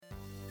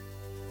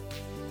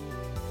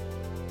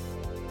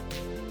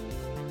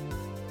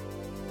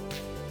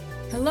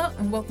Hello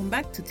and welcome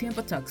back to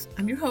Tiempo Talks.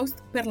 I'm your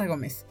host, Perla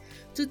Gomez.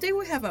 Today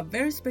we have a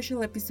very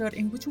special episode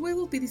in which we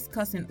will be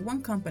discussing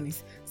one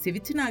company's,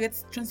 CVT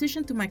Nuggets,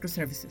 transition to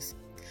microservices.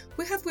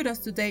 We have with us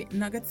today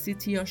Nuggets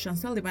CTO Sean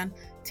Sullivan,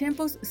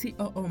 Tiempo's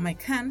COO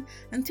Mike Hahn,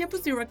 and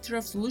Tiempo's Director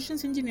of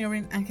Solutions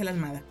Engineering Angel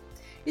Almada.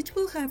 Each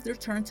will have their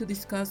turn to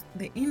discuss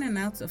the in and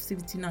outs of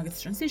CVT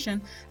Nuggets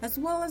transition as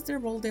well as the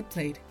role they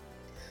played.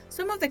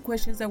 Some of the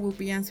questions that we'll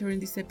be answering in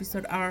this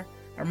episode are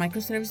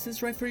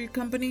microservices right for your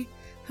company?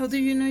 How do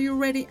you know you're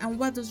ready, and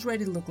what does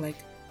ready look like?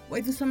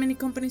 Why do so many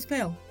companies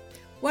fail?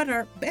 What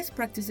are best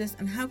practices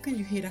and how can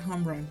you hit a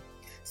home run?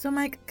 So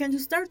Mike, can you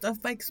start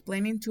off by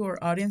explaining to our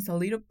audience a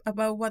little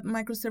about what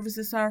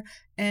microservices are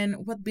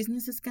and what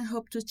businesses can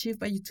hope to achieve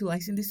by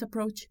utilizing this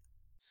approach?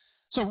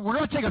 So we're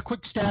going to take a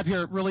quick stab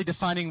here at really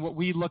defining what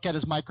we look at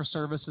as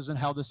microservices and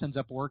how this ends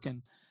up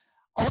working.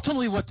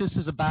 Ultimately, what this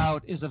is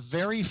about is a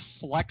very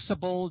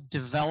flexible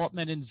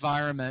development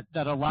environment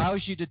that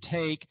allows you to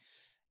take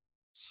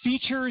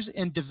features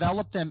and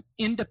develop them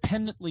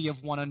independently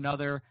of one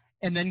another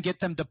and then get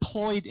them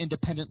deployed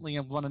independently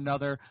of one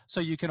another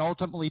so you can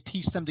ultimately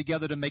piece them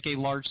together to make a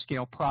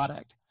large-scale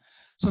product.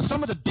 So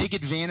some of the big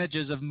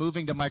advantages of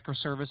moving to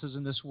microservices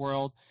in this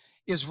world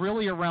is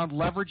really around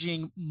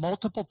leveraging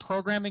multiple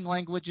programming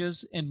languages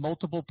and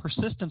multiple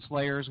persistence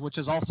layers, which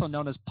is also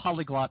known as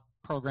polyglot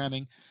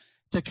programming,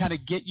 to kind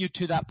of get you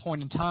to that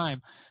point in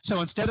time.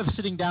 So instead of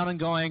sitting down and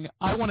going,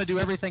 I want to do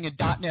everything in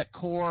 .NET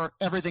Core,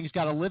 everything's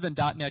got to live in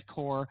 .NET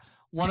Core,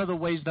 one of the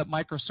ways that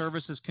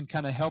microservices can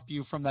kind of help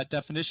you from that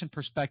definition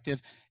perspective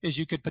is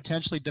you could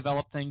potentially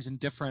develop things in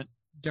different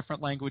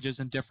languages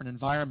and different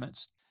environments.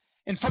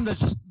 And from this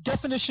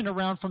definition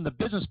around from the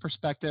business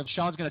perspective,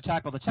 Sean's going to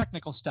tackle the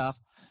technical stuff,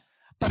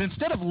 but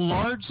instead of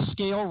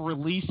large-scale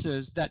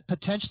releases that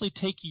potentially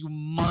take you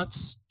months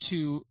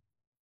to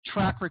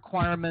track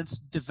requirements,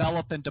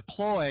 develop, and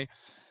deploy,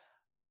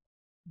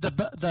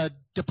 the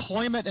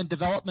deployment and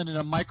development in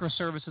a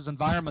microservices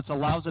environment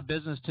allows a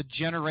business to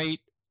generate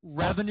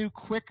revenue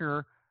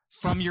quicker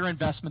from your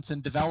investments in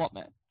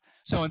development.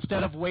 So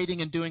instead of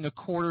waiting and doing a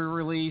quarter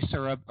release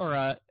or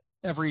a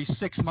every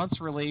 6 months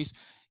release,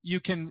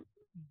 you can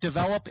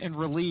develop and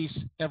release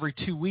every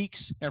 2 weeks,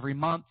 every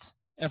month,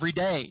 every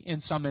day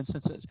in some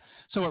instances.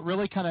 So it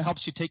really kind of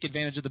helps you take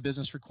advantage of the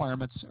business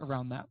requirements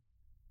around that.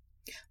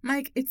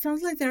 Mike, it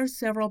sounds like there are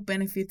several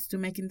benefits to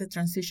making the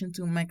transition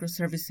to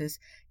microservices.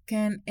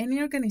 Can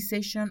any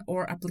organization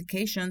or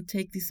application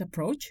take this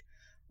approach?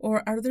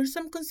 Or are there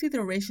some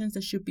considerations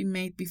that should be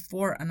made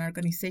before an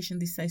organization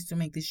decides to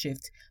make this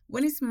shift?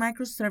 When is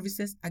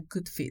microservices a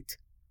good fit?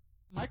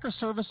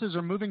 Microservices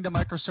or moving to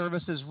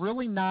microservices is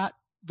really not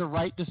the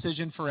right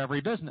decision for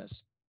every business.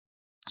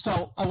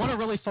 So I want to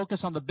really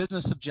focus on the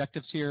business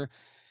objectives here.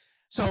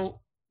 So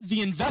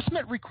the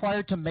investment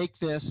required to make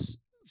this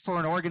for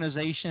an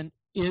organization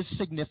is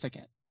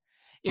significant.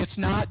 It's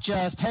not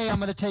just, hey, I'm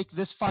going to take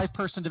this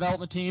 5-person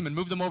development team and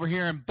move them over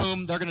here and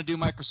boom, they're going to do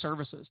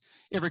microservices.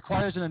 It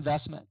requires an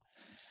investment.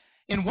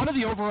 And one of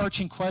the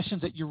overarching questions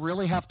that you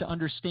really have to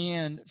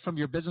understand from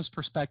your business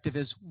perspective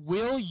is,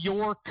 will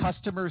your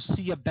customers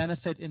see a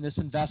benefit in this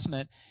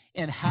investment,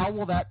 and how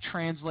will that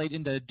translate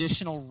into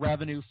additional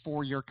revenue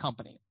for your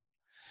company?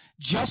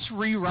 Just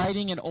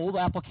rewriting an old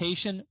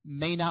application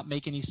may not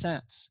make any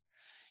sense.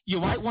 You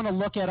might want to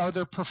look at, are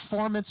there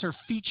performance or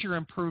feature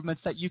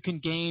improvements that you can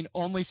gain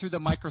only through the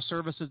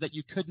microservices that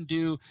you couldn't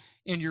do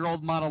in your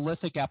old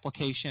monolithic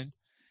application?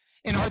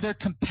 And are there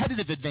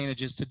competitive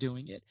advantages to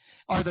doing it?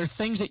 Are there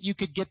things that you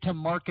could get to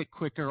market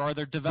quicker? Are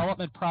there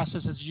development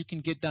processes you can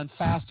get done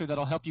faster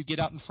that'll help you get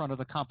out in front of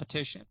the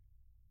competition?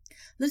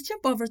 Let's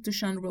jump over to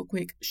Sean real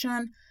quick.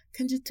 Sean,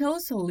 can you tell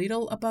us a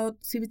little about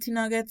CVT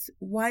Nuggets,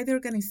 why the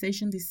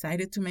organization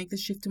decided to make the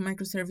shift to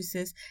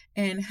microservices,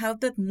 and how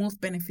that move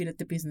benefited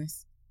the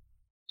business?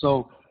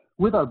 So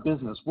with our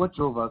business, what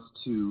drove us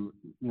to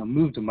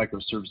move to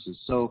microservices?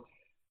 So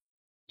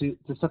to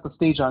set the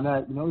stage on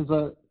that, it was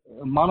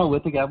a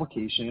monolithic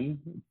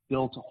application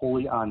built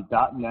wholly on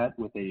 .NET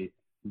with a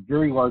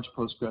very large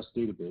Postgres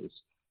database.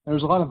 And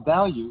there's a lot of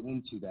value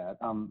into that.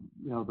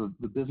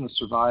 The business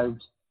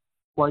survived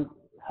quite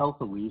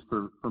healthily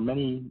for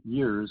many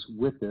years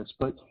with this.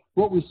 But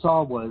what we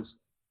saw was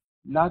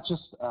not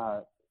just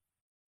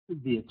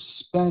the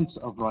expense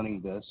of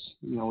running this,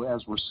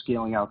 as we're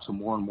scaling out to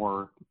more and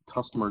more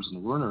customers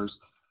and learners,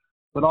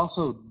 but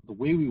also the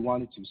way we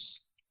wanted to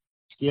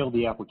scale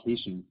the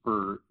application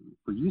for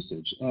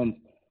usage. And,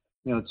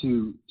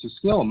 to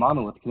scale a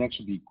monolith can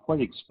actually be quite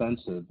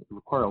expensive. It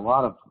requires a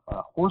lot of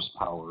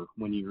horsepower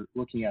when you're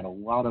looking at a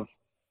lot of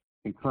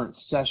concurrent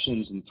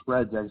sessions and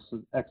threads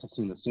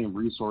accessing the same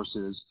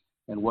resources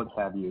and what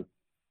have you.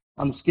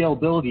 On the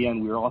scalability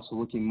end, we were also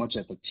looking much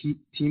at the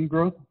team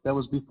growth that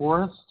was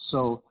before us.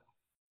 So,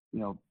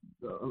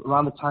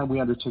 around the time we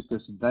undertook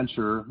this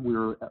venture, we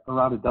were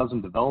around a dozen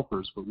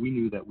developers, but we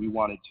knew that we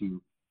wanted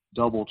to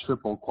double,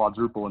 triple,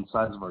 quadruple in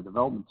size of our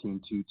development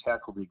team to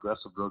tackle the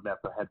aggressive roadmap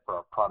ahead for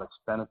our product's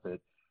benefit.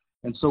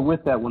 And so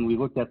with that, when we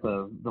looked at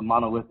the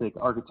monolithic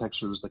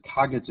architectures, the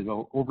cognitive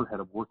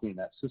overhead of working in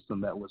that system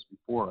that was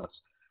before us,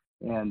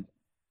 And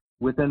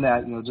within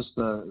that, just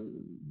the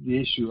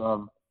issue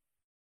of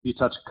you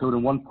touch code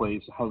in one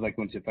place, how is that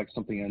going to affect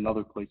something in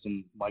another place?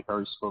 And Mike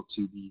already spoke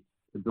to the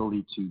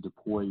ability to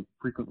deploy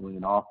frequently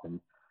and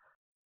often.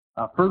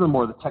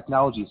 Furthermore, the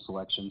technology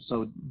selection.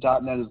 So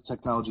 .NET is a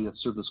technology that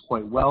served us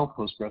quite well.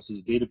 Postgres is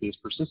a database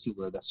persistent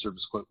layer that served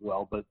us quite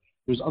well. But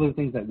there's other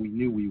things that we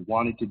knew we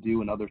wanted to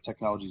do and other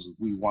technologies that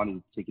we wanted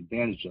to take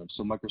advantage of.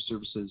 So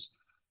microservices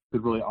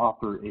could really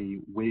offer a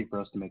way for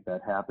us to make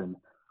that happen.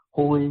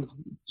 Wholly,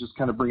 just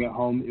kind of bring it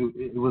home,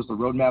 it was the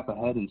roadmap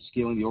ahead and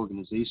scaling the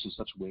organization in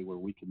such a way where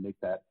we could make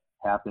that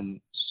happen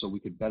so we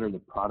could better the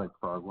product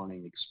for our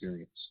learning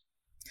experience.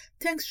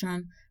 Thanks,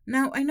 Sean.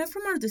 Now, I know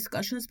from our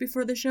discussions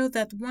before the show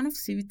that one of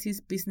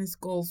CVT's business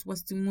goals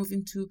was to move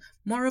into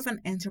more of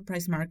an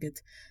enterprise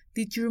market.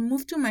 Did your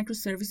move to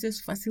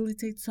microservices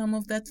facilitate some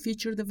of that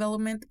feature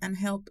development and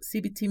help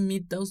CVT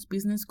meet those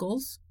business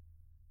goals?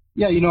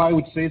 Yeah, I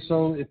would say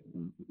so. If,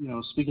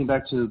 speaking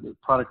back to the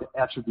product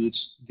attributes,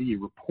 the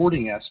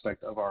reporting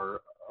aspect of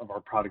our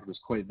product was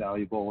quite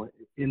valuable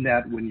in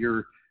that when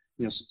you're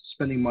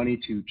spending money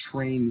to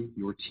train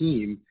your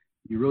team,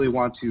 you really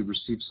want to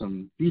receive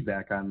some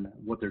feedback on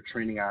what they're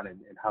training on and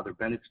how they're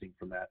benefiting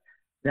from that.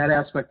 That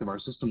aspect of our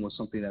system was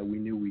something that we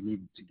knew we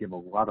needed to give a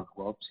lot of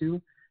love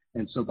to.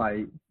 And so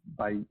by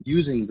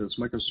using this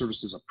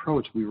microservices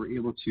approach, we were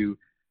able to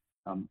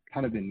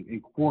kind of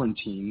in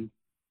quarantine,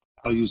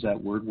 I'll use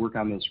that word, work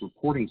on this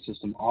reporting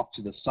system off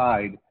to the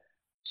side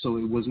so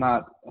it was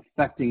not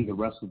affecting the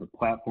rest of the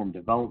platform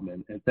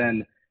development. And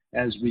then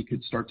as we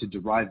could start to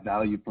derive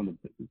value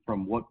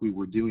from what we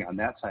were doing on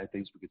that side of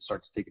things, we could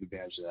start to take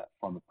advantage of that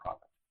from the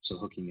product. So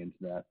hooking into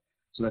that.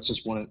 So that's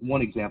just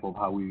one example of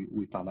how we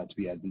found that to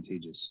be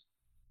advantageous.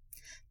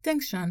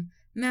 Thanks, Sean.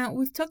 Now,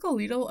 we've talked a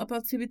little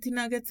about CVT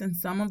Nuggets and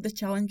some of the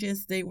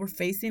challenges they were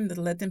facing that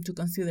led them to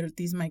consider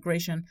this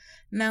migration.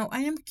 Now, I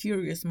am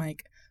curious,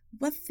 Mike,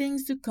 what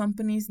things do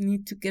companies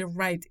need to get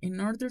right in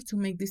order to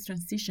make this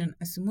transition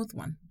a smooth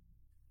one?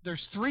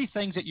 There's three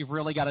things that you've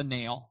really got to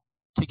nail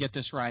to get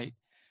this right.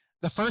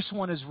 The first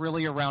one is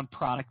really around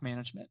product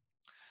management.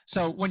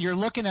 So when you're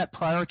looking at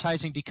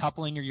prioritizing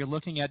decoupling or you're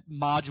looking at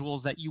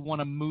modules that you want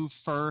to move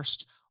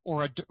first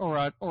or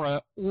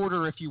a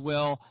order, if you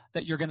will,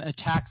 that you're going to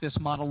attack this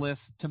monolith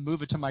to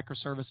move it to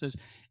microservices,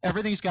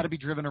 everything's got to be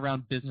driven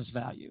around business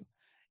value.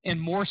 And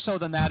more so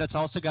than that, it's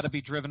also got to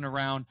be driven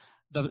around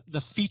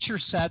the feature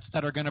sets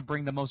that are going to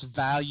bring the most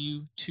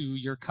value to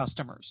your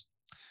customers.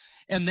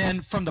 And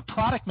then from the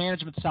product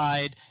management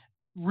side,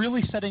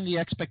 really setting the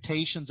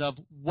expectations of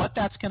what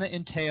that's going to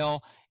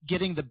entail,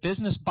 getting the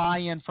business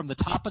buy-in from the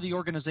top of the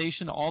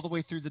organization all the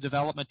way through the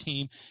development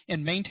team,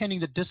 and maintaining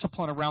the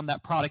discipline around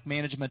that product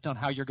management on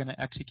how you're going to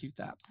execute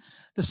that.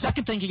 The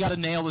second thing you got to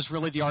nail is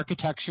really the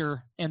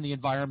architecture and the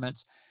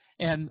environments.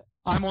 And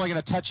I'm only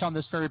going to touch on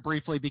this very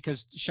briefly because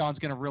Sean's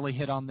going to really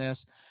hit on this.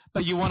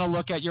 But you want to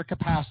look at your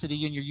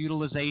capacity and your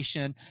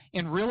utilization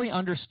and really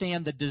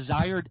understand the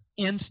desired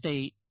end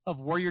state of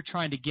where you're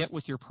trying to get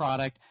with your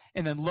product,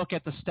 and then look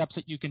at the steps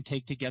that you can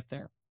take to get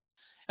there.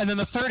 And then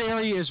the third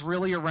area is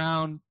really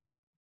around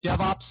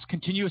DevOps,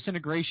 continuous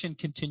integration,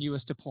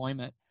 continuous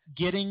deployment,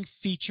 getting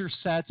feature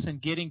sets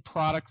and getting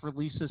product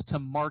releases to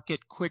market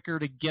quicker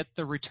to get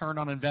the return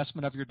on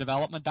investment of your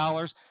development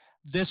dollars.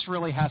 This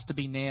really has to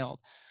be nailed.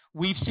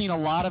 We've seen a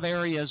lot of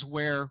areas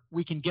where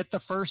we can get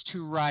the first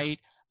two right,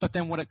 but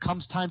then when it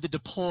comes time to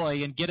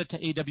deploy and get it to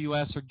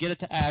AWS or get it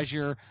to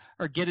Azure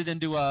or get it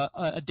into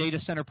a data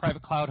center,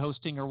 private cloud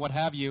hosting or what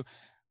have you,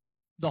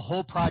 the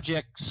whole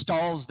project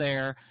stalls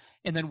there.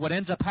 And then what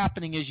ends up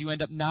happening is you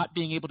end up not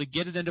being able to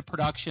get it into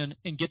production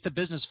and get the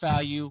business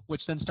value,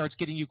 which then starts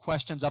getting you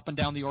questions up and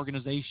down the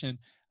organization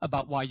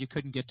about why you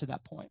couldn't get to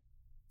that point.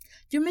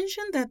 You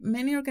mentioned that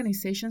many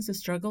organizations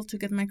struggle to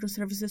get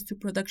microservices to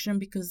production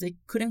because they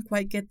couldn't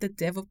quite get the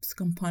DevOps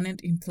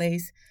component in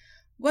place.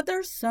 What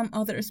are some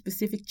other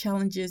specific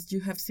challenges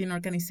you have seen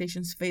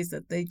organizations face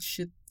that they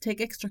should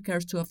take extra care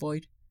to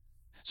avoid?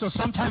 So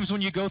sometimes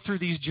when you go through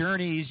these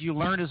journeys, you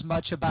learn as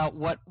much about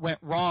what went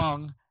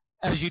wrong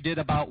as you did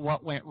about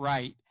what went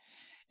right.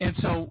 And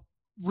so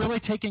really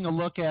taking a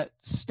look at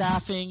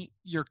staffing,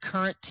 your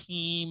current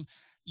team,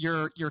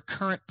 your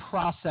current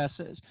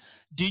processes.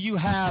 Do you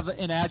have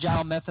an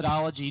agile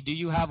methodology? Do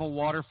you have a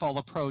waterfall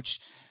approach?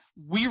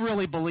 We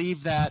really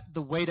believe that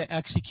the way to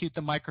execute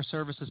the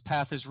microservices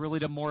path is really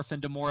to morph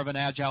into more of an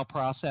agile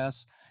process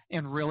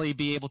and really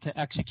be able to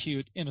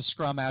execute in a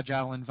Scrum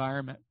Agile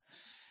environment.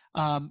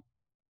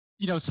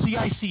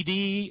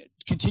 CI/CD,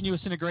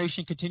 continuous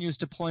integration, continuous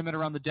deployment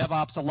around the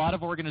DevOps, a lot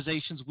of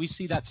organizations, we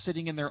see that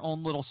sitting in their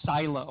own little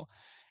silo.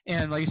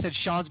 And like I said,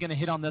 Sean's going to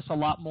hit on this a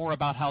lot more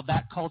about how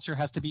that culture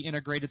has to be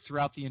integrated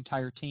throughout the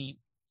entire team.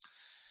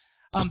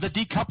 The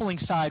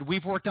decoupling side,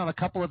 we've worked on a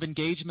couple of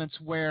engagements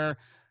where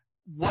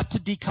what to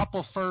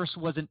decouple first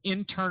was an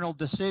internal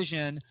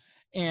decision,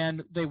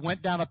 and they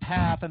went down a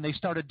path and they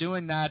started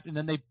doing that, and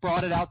then they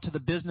brought it out to the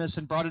business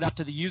and brought it out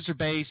to the user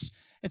base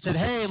and said,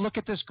 hey, look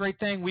at this great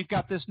thing. We've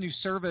got this new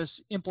service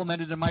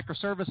implemented in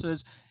microservices,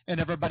 and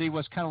everybody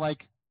was kind of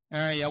like, all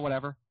right, yeah,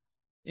 whatever.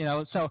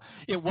 So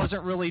it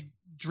wasn't really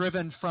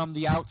driven from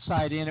the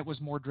outside in, it was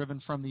more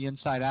driven from the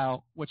inside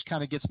out, which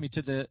kind of gets me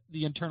to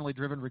the internally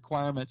driven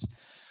requirements.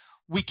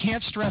 We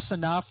can't stress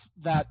enough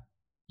that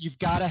you've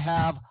got to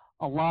have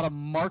a lot of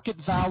market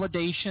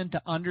validation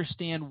to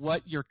understand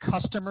what your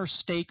customer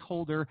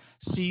stakeholder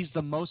sees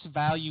the most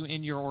value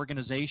in your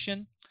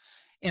organization,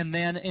 and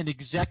then an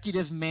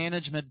executive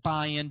management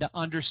buy-in to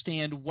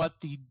understand what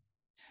the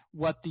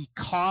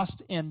cost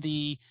and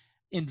the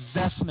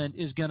investment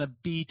is going to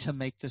be to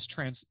make this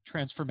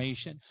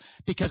transformation.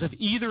 Because if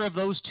either of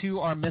those two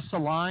are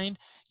misaligned,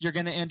 you're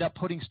going to end up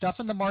putting stuff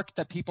in the market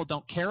that people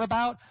don't care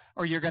about,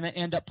 or you're going to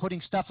end up putting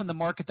stuff in the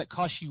market that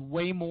costs you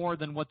way more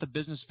than what the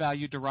business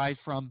value derived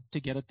from to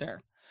get it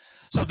there.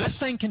 So this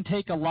thing can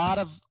take a lot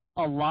of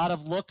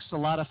looks, a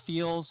lot of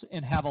feels,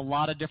 and have a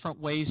lot of different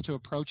ways to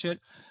approach it.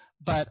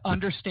 But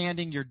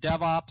understanding your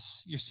DevOps,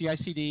 your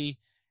CI/CD,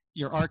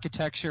 your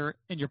architecture,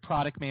 and your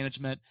product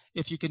management,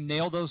 if you can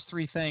nail those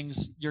three things,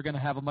 you're going to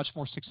have a much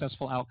more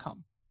successful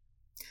outcome.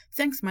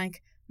 Thanks,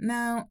 Mike.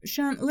 Now,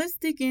 Sean, let's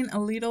dig in a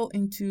little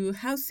into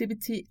how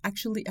CVT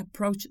actually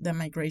approached the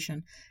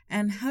migration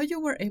and how you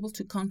were able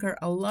to conquer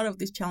a lot of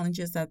these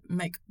challenges that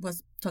Mike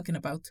was talking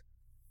about.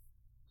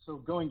 So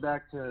going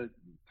back to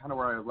kind of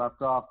where I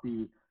left off,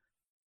 the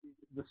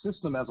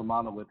system as a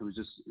monolith was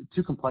just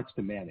too complex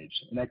to manage.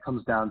 And that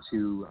comes down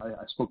to,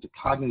 I spoke to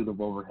cognitive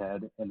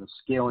overhead and the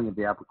scaling of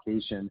the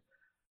application.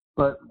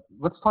 But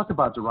let's talk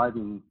about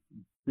deriving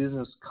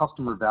business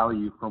customer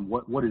value from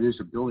what it is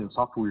you're building, the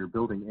software you're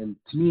building. And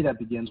to me, that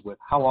begins with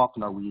how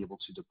often are we able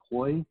to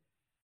deploy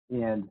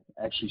and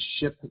actually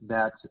ship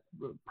that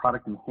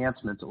product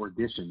enhancements or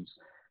additions.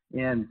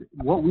 And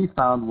what we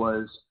found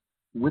was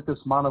with this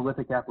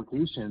monolithic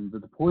application, the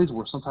deploys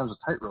were sometimes a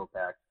tightrope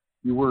act.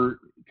 You were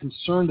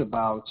concerned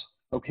about,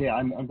 okay,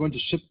 I'm going to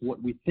ship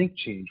what we think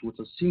changed, what's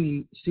a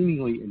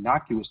seemingly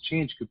innocuous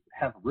change could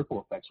have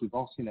ripple effects. We've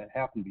all seen that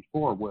happen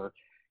before where,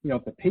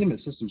 if the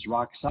payment system's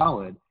rock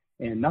solid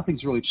and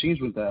nothing's really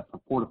changed with that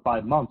for 4 to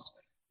 5 months,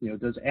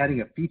 does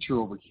adding a feature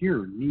over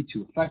here need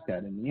to affect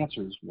that? And the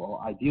answer is,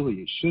 well, ideally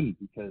it shouldn't,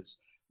 because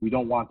we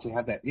don't want to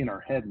have that in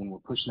our head when we're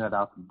pushing that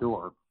out the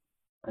door.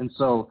 And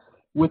so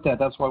with that,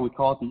 that's why we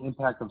call it the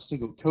impact of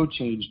single code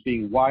change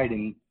being wide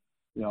and,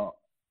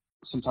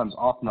 sometimes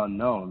often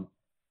unknown.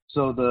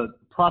 So the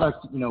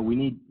product, we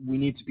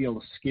need to be able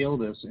to scale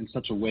this in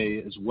such a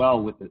way as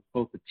well with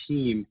both the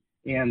team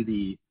and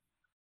the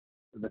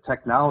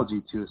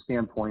technology to a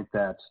standpoint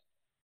that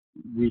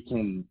we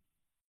can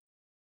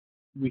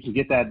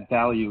get that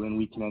value and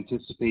we can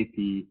anticipate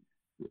the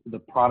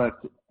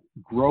product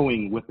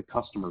growing with the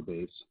customer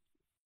base.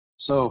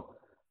 So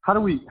how do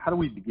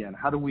we begin?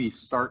 How do we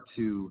start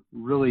to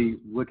really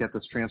look at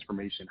this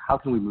transformation? How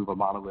can we move a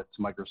monolith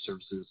to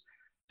microservices?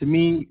 To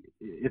me,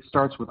 it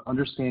starts with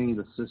understanding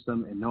the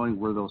system and knowing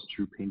where those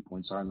true pain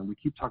points are. And then we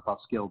keep talking about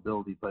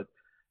scalability, but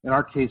in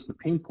our case, the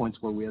pain points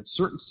where we had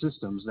certain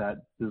systems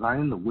that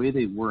designed the way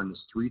they were in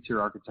this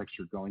 3-tier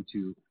architecture going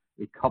to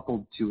a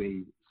coupled to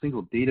a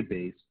single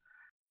database,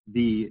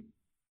 we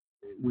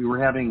were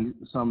having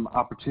some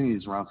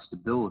opportunities around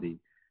stability.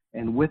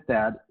 And with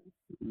that,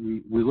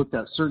 we looked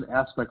at certain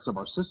aspects of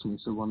our system. We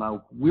said, well, now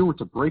if we were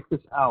to break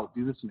this out,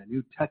 do this in a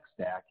new tech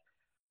stack,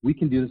 we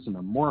can do this in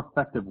a more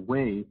effective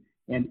way.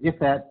 And if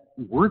that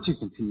were to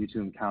continue to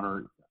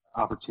encounter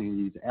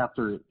opportunities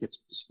after it gets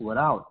split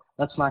out,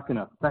 that's not going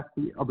to affect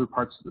the other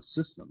parts of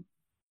the system.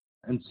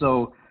 And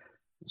so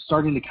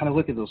starting to kind of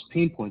look at those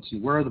pain points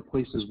and where are the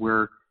places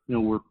where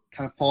we're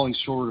kind of falling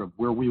short of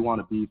where we want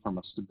to be from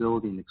a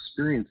stability and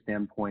experience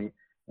standpoint,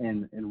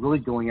 and really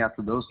going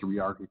after those to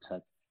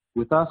re-architect.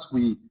 With us,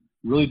 we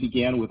really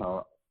began with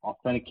our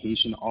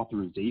authentication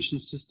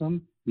authorization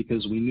system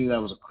because we knew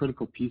that was a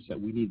critical piece that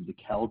we needed to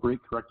calibrate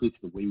correctly to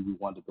the way we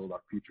wanted to build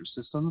our future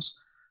systems.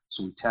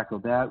 So we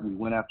tackled that. We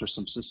went after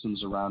some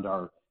systems around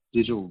our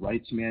digital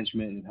rights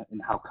management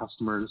and how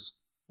customers,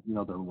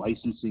 their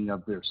licensing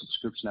of their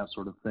subscription, that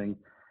sort of thing,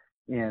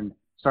 and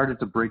started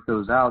to break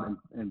those out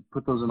and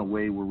put those in a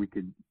way where we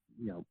could,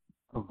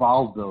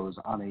 evolve those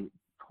on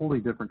a totally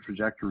different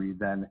trajectory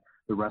than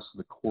the rest of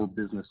the core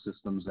business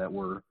systems that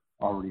were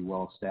already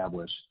well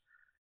established.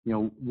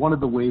 One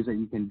of the ways that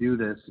you can do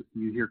this,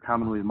 you hear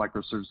commonly in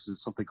microservices,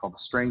 something called the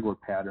strangler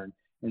pattern.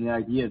 And the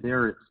idea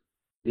there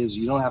is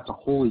you don't have to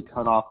wholly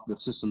cut off the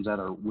systems that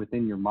are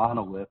within your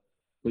monolith,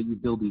 but you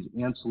build these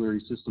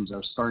ancillary systems that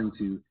are starting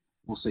to,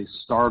 we'll say,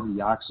 starve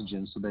the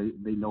oxygen so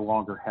they no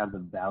longer have the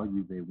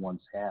value they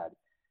once had.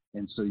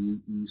 And so you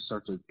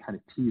start to kind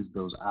of tease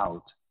those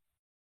out.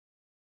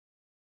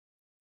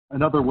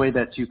 Another way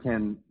that you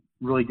can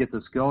really get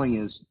this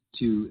going is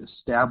to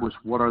establish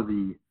what are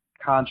the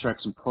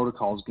contracts and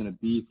protocols going to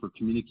be for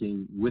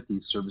communicating with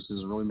these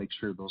services and really make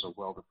sure those are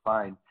well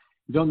defined.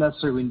 You don't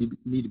necessarily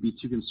need to be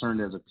too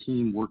concerned as a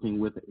team working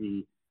with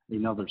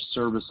another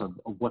service of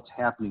what's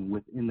happening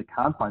within the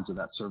confines of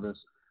that service,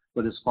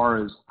 but as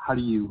far as how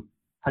do you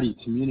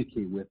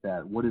communicate with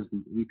that? What is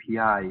the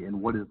API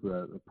and what is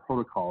the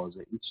protocol? Is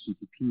it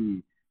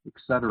HTTP, et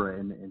cetera,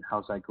 and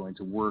how's that going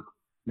to work?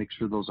 make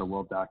sure those are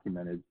well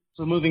documented.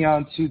 So moving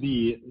on to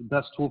the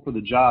best tool for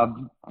the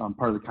job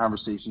part of the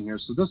conversation here.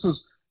 So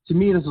to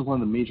me, this is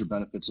one of the major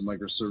benefits of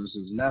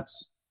microservices, and that's,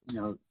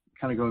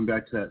 kind of going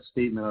back to that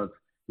statement of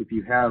if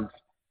you have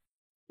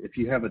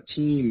a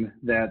team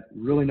that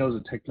really knows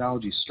the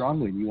technology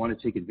strongly and you want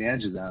to take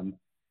advantage of them,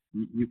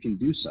 you can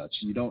do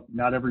such.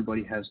 Not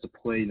everybody has to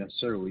play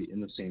necessarily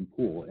in the same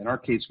pool. In our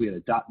case, we had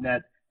a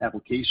 .NET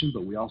application,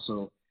 but we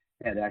also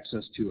had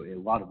access to a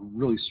lot of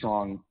really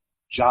strong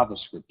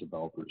JavaScript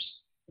developers.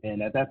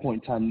 And at that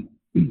point in time,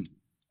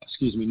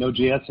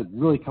 Node.js had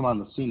really come on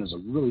the scene as a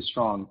really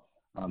strong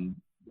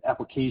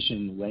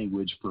application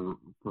language for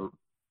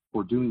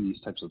doing these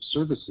types of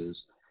services.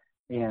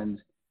 And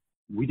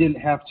we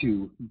didn't have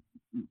to,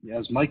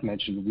 as Mike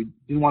mentioned, we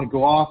didn't want to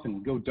go off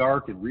and go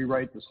dark and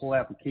rewrite this whole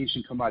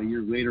application, come out a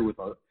year later with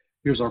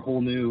here's our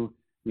whole new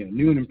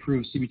and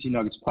improved CBT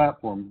Nuggets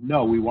platform.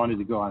 No, we wanted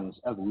to go on this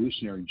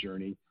evolutionary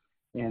journey.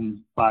 And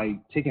by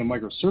taking a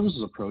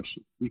microservices approach,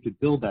 we could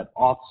build that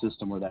auth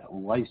system or that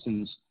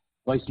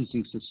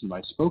licensing system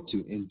I spoke to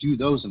and do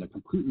those in a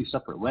completely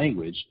separate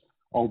language,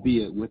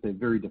 albeit with a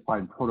very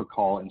defined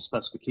protocol and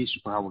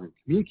specification for how we're going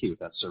to communicate with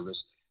that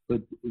service.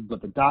 But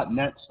the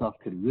 .NET stuff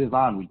could live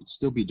on. We could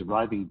still be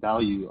deriving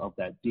value of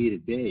that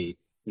day-to-day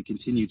and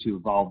continue to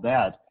evolve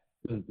that,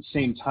 but at the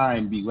same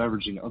time be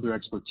leveraging other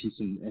expertise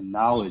and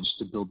knowledge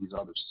to build these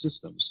other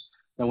systems.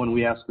 Now, when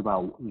we ask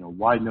about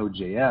why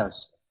Node.js,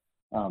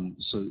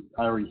 so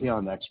I already hit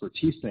on the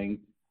expertise thing.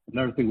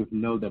 Another thing with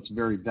Node that's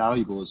very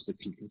valuable is the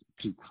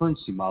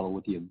concurrency model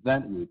with the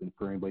event loop. And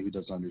for anybody who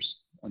doesn't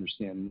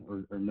understand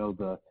or know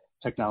the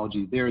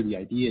technology there, the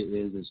idea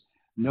is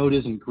Node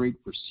isn't great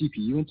for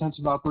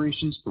CPU-intensive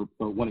operations,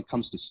 but when it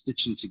comes to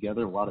stitching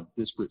together a lot of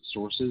disparate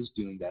sources,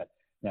 doing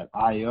that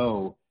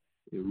I/O,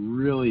 it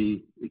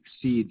really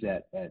exceeds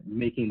at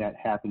making that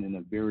happen in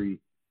a very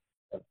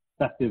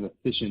effective,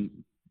 efficient,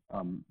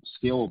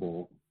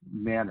 scalable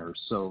manner.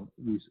 So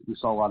we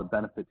saw a lot of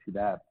benefit to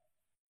that.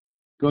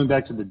 Going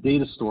back to the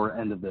data store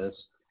end of this,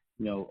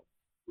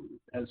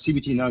 at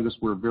CBT Nuggets,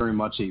 we're very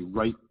much a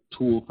right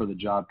tool for the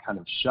job kind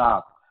of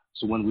shop.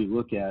 So when we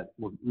look at,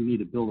 we need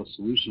to build a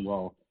solution,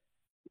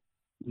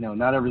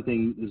 not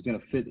everything is going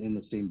to fit in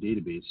the same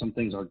database. Some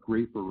things are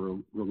great for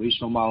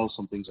relational models.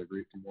 Some things are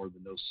great for more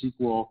than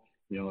NoSQL.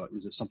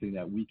 Is it something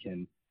that we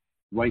can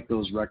write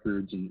those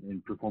records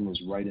and perform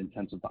those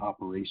write-intensive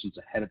operations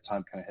ahead of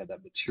time, kind of have that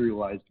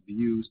materialized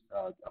views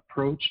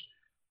approach,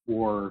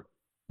 or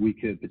we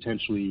could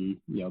potentially,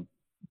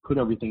 put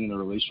everything in a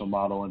relational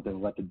model and then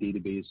let the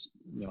database,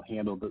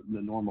 handle the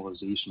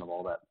normalization of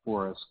all that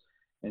for us.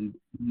 And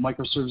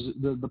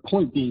microservices, the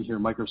point being here,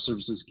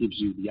 microservices gives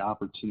you the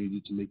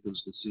opportunity to make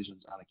those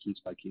decisions on a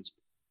case-by-case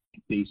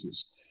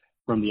basis.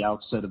 From the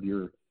outset of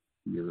your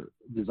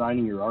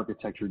designing your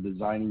architecture,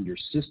 designing your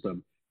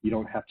system, you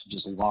don't have to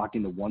just lock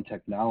into one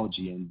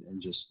technology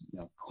and just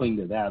cling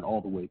to that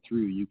all the way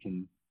through. You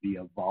can be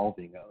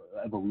evolving.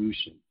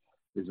 Evolution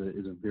is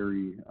a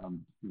very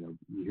you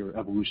hear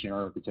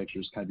evolutionary architecture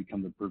has kind of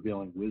become the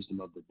prevailing wisdom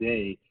of the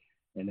day,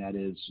 and that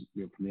is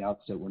from the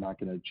outset we're not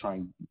going to try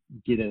and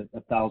get it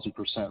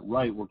 1,000%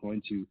 right. We're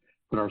going to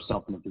put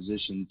ourselves in a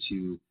position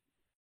to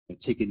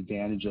take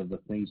advantage of the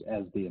things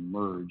as they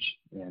emerge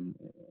and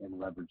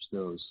leverage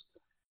those.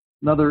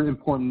 Another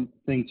important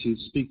thing to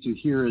speak to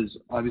here is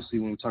obviously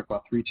when we talk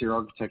about three-tier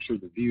architecture,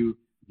 the view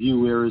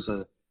layer is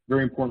a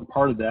very important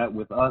part of that.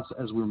 With us,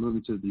 as we're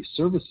moving to these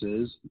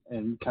services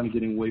and kind of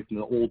getting away from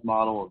the old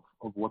model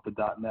of what the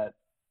 .NET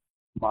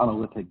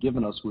monolith had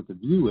given us with the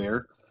view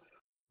layer,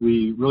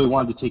 we really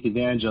wanted to take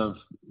advantage of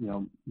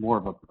more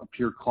of a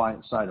pure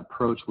client-side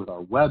approach with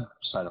our web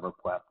side of our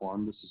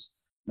platform. This is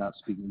not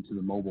speaking to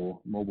the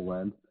mobile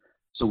end.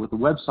 So with the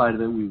web side of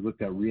it, we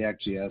looked at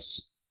React.js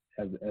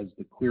as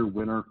the clear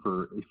winner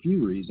for a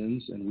few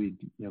reasons, and we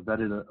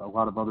vetted a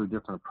lot of other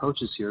different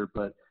approaches here.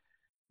 But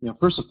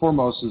first and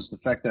foremost is the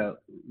fact that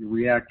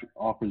React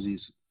offers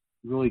these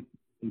really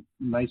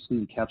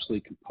nicely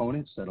encapsulated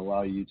components that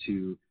allow you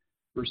to,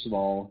 first of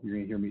all, you're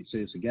going to hear me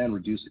say this again,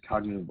 reduce the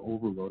cognitive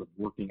overload of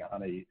working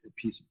on a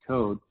piece of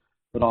code,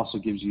 but also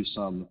gives you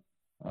some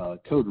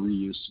code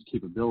reuse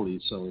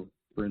capabilities. So,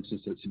 for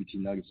instance, at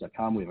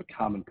cbtnuggets.com, we have a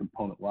common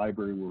component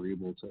library where we're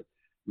able to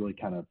really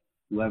kind of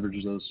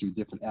leverage those through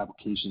different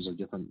applications or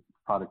different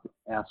product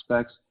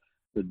aspects.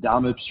 The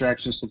DOM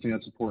abstraction is something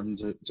that's important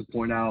to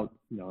point out.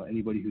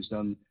 Anybody who's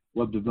done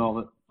web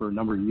development for a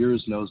number of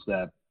years knows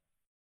that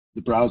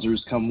the browsers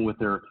come with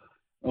their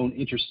own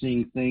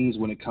interesting things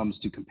when it comes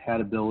to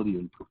compatibility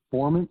and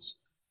performance.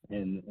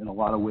 And in a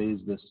lot of ways,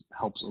 this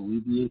helps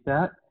alleviate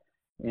that.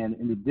 And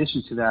in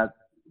addition to that,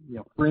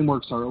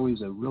 frameworks are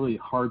always a really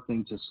hard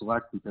thing to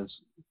select because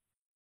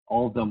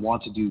all of them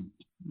want to do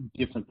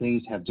different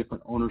things, have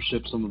different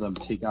ownership. Some of them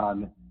take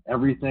on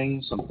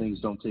everything. Some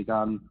things don't take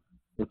on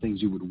the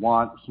things you would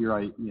want. Here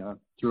I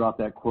threw out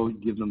that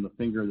quote, give them the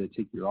finger, they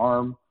take your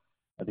arm.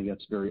 I think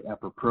that's very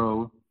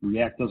apropos.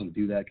 React doesn't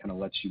do that, kind of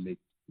lets you make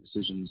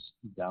decisions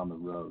down the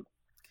road.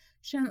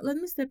 Shan, let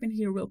me step in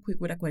here real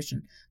quick with a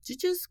question. You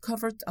just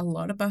covered a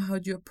lot about how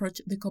you approach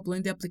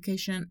decoupling the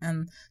application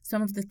and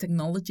some of the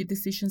technology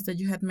decisions that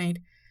you had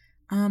made.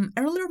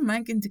 Earlier,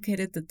 Mike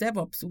indicated that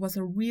DevOps was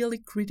a really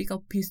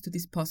critical piece to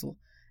this puzzle,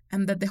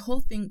 and that the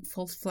whole thing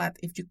falls flat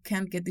if you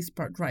can't get this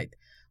part right.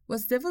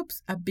 Was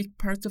DevOps a big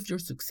part of your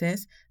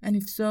success? And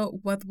if so,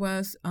 what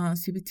was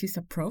CBT's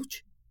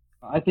approach?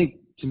 I think,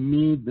 to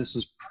me, this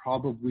is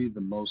probably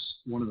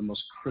one of the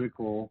most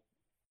critical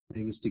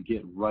things to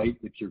get right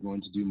if you're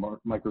going to do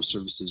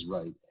microservices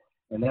right.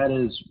 And that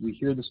is, we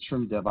hear this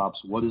term DevOps.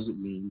 What does it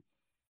mean?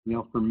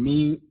 For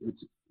me,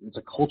 it's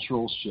a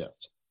cultural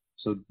shift.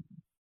 So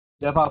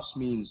DevOps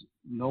means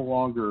no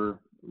longer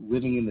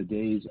living in the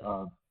days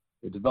of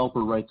the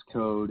developer writes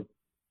code,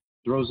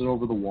 throws it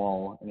over the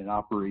wall, and an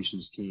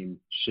operations team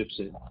ships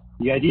it.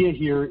 The idea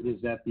here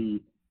is that the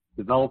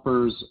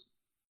developers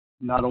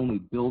not only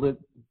build it,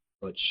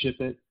 but ship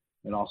it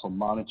and also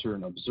monitor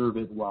and observe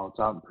it while it's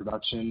out in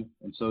production.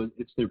 And so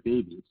it's their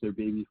baby. It's their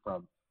baby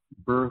from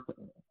birth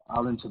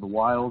out into the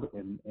wild,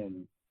 and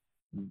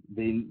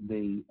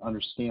they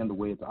understand the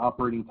way it's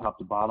operating top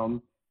to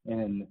bottom.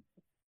 And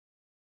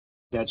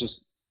that just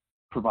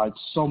provides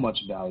so much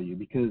value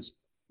because,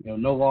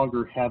 no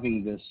longer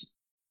having this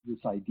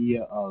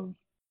idea of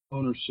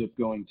ownership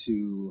going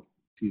to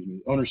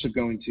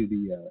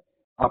the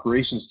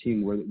operations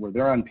team where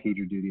they're on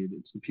pager duty.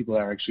 It's the people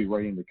that are actually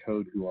writing the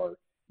code who are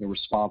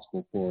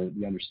responsible for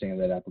the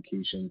understanding of that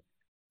application.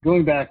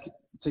 Going back,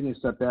 taking a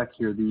step back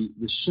here, the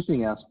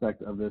shipping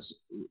aspect of this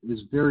is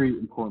very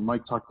important.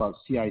 Mike talked about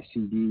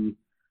CI/CD,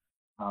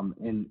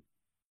 and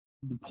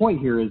the point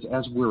here is,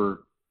 as we're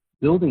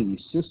building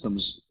these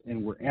systems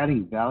and we're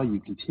adding value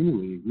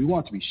continually, we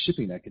want to be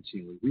shipping that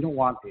continually. We don't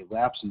want a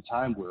lapse in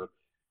time where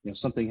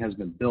something has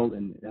been built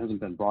and it hasn't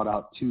been brought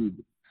out to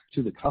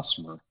the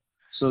customer.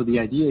 So the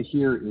idea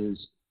here is,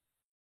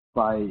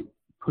 by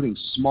putting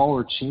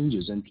smaller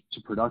changes into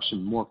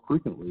production more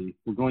frequently,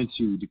 we're going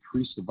to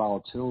decrease the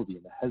volatility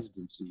and the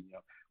hesitancy.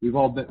 We've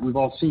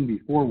all seen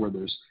before where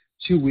there's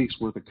 2 weeks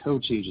worth of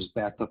code changes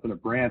backed up in a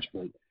branch,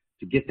 but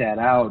to get that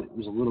out,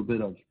 there's a little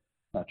bit of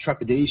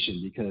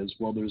trepidation because,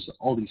 there's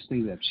all these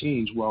things that have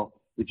changed. Well,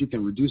 if you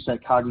can reduce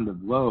that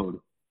cognitive load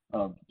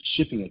of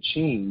shipping a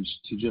change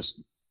to just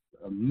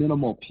a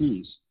minimal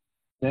piece,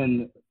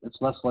 then it's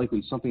less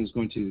likely something is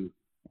going to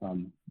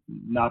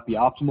not be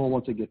optimal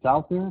once it gets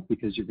out there,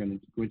 because you're going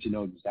to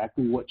know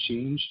exactly what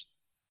changed.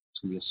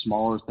 It's going to be a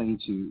smaller thing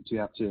to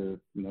have to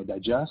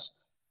digest,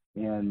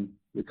 and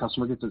the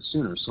customer gets it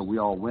sooner, so we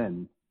all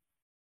win.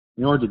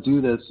 In order to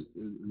do this,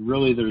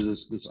 really there's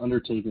this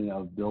undertaking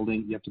of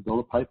building. You have to build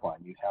a pipeline.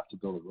 You have to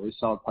build a really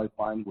solid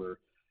pipeline where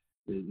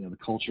the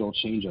cultural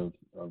change of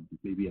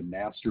maybe a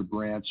master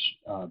branch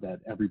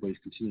that everybody's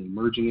continually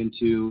merging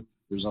into.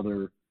 There's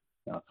other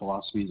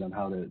philosophies on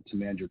how to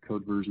manage your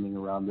code versioning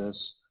around this.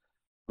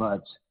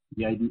 But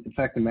the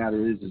fact of the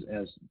matter is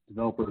as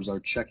developers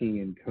are checking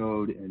in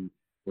code and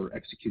we're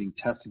executing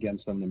tests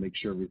against them to make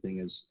sure everything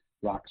is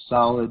rock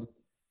solid,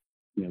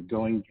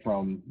 going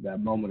from that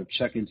moment of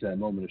check-in to that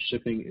moment of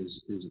shipping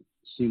is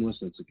seamless.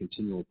 It's a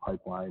continual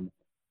pipeline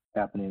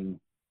happening.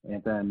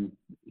 And then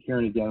here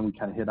and again, we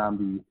kind of hit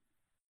on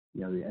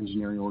the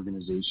engineering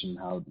organization,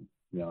 how,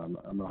 I'm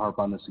going to harp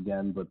on this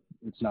again, but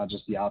it's not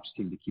just the ops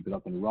team to keep it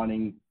up and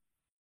running.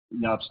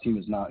 The ops team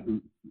is not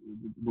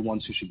the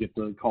ones who should get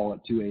the call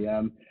at 2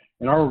 a.m.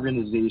 And our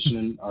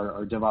organization,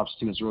 our DevOps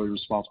team, is really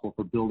responsible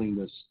for building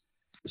this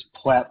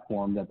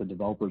platform that the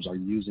developers are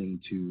using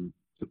to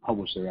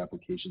publish their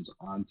applications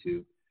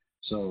onto.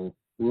 So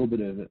a little bit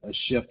of a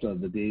shift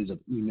of the days of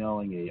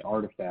emailing a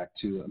artifact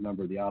to a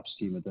member of the ops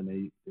team, and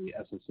then they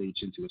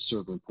SSH into a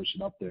server and push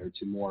it up there,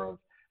 to more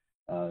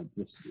of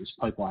this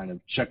pipeline of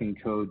checking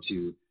code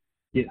to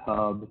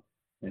GitHub,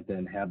 and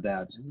then have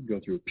that go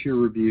through a peer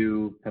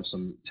review, have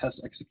some tests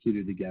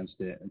executed against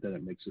it, and then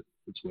it makes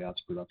its way out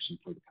to production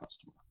for the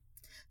customer.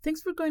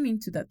 Thanks for going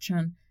into that,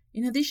 Sean.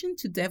 In addition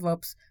to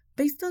DevOps,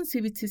 based on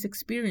CBT's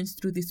experience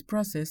through this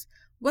process,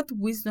 what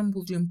wisdom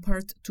would you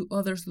impart to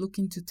others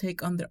looking to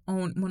take on their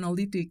own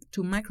monolithic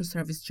to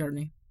microservice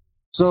journey?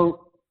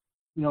 So,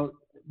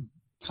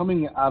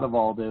 coming out of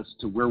all this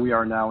to where we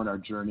are now in our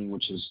journey,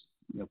 which is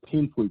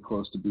painfully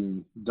close to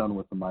being done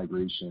with the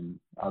migration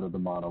out of the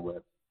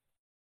monolith,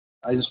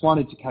 I just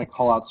wanted to kind of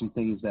call out some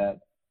things that,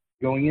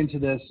 going into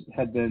this,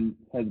 had been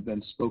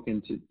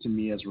spoken to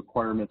me as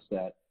requirements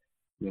that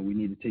we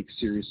need to take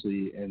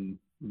seriously, and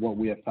what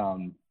we have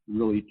found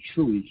really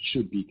truly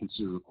should be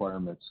considered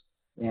requirements.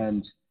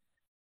 And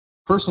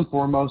first and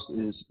foremost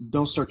is,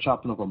 don't start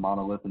chopping up a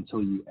monolith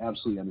until you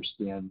absolutely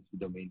understand the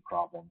domain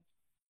problem.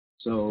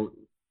 So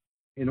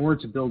in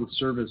order to build a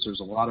service,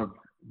 there's a lot of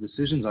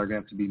decisions that are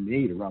going to have to be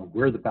made around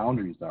where the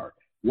boundaries are,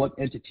 what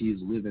entities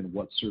live in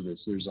what service.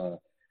 There's a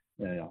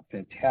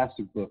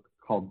fantastic book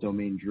called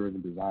Domain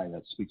Driven Design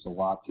that speaks a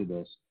lot to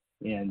this.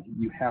 And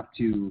you have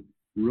to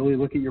really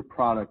look at your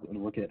product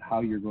and look at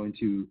how you're going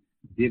to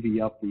divvy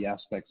up the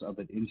aspects of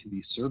it into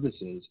these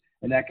services.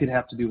 And that could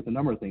have to do with a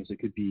number of things. It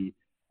could be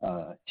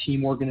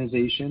team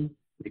organization.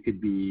 It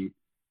could be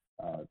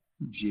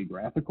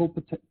geographical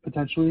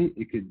potentially.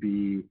 It could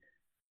be,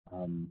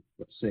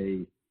 let's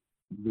say,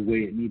 the way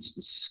it needs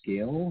to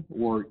scale,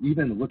 or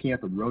even looking at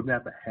the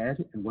roadmap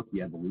ahead and what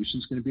the evolution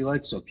is going to be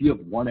like. So if you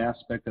have one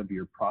aspect of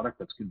your product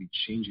that's going to be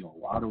changing a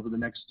lot over the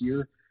next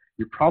year,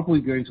 you're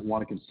probably going to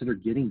want to consider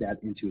getting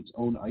that into its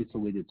own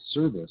isolated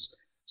service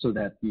so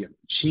that the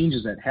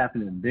changes that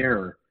happen in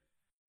there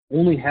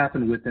only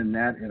happen within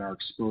that and are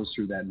exposed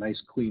through that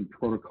nice clean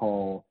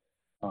protocol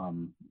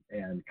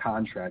and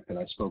contract that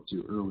I spoke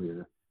to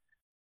earlier.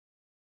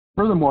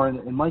 Furthermore,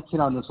 and Mike hit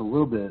on this a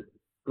little bit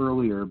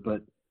earlier,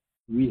 but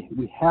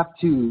we have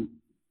to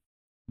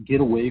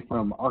get away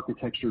from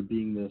architecture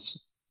being this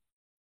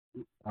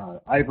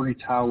ivory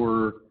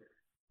tower.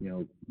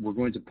 We're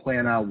going to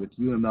plan out with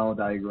UML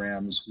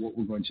diagrams what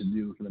we're going to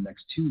do for the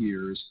next 2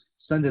 years,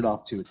 send it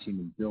off to a team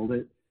and build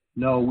it.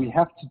 No, we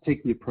have to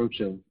take the approach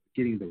of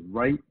getting the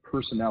right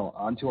personnel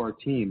onto our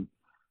team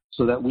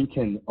so that we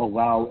can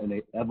allow an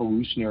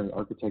evolutionary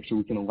architecture.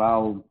 We can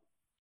allow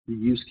the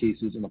use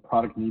cases and the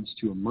product needs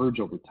to emerge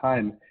over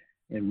time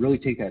and really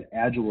take that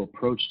agile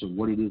approach to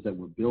what it is that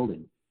we're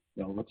building.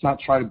 Let's not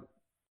try to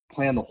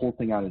plan the whole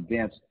thing out in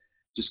advance.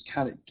 Just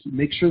kind of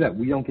make sure that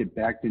we don't get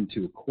backed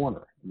into a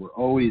corner. We're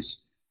always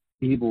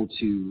able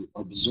to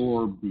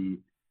absorb the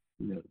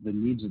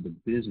needs of the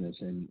business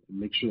and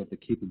make sure that the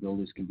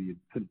capabilities can be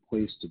put in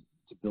place to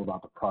build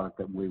out the product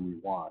that way we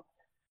want.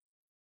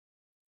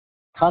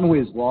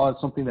 Conway's Law is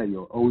something that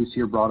you'll always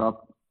hear brought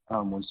up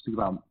when we speak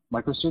about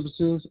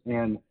microservices,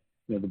 and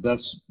the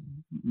best,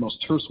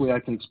 most terse way I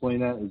can explain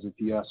that is if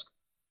you ask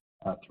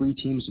 3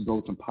 teams to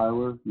build a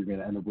compiler, you're going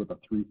to end up with a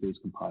 3-phase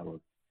compiler.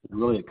 And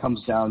really, it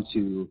comes down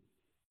to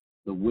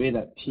the way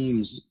that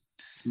teams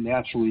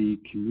naturally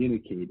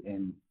communicate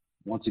and,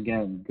 once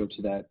again, go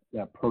to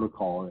that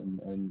protocol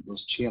and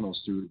those channels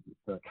through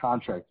the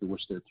contract through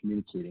which they're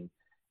communicating.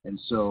 And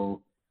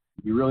so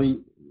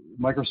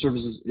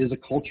microservices is a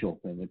cultural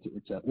thing.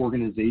 It's an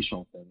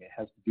organizational thing. It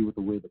has to do with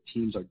the way the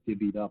teams are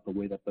divvied up, the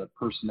way that the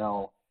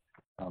personnel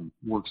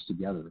works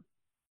together.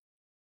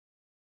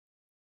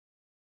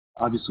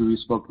 Obviously, we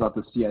spoke about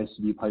the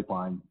CI/CD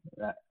pipeline.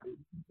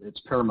 It's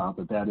paramount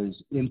that is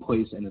in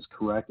place and is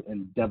correct,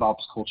 and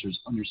DevOps culture is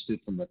understood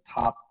from the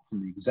top,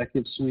 from the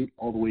executive suite,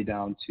 all the way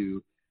down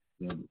to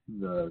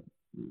the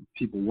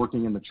people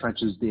working in the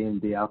trenches day in,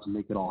 day out to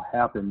make it all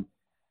happen.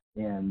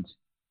 And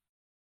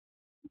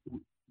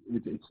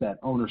it's that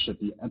ownership,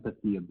 the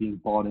empathy of being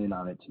bought in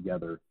on it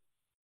together.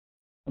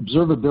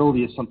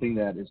 Observability is something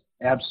that is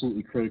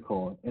absolutely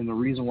critical, and the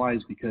reason why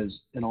is because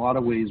in a lot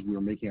of ways we're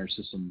making our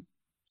system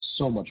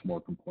so much more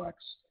complex.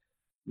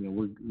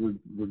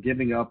 We're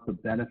giving up the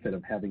benefit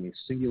of having a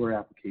singular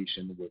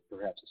application with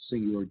perhaps a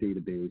singular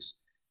database,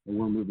 and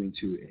we're moving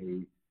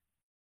to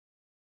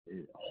a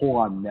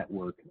whole-on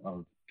network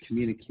of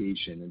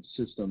communication and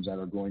systems that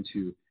are going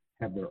to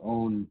have their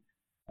own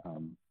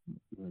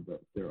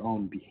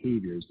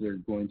behaviors. They're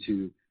going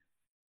to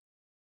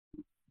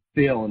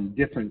fail in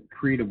different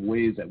creative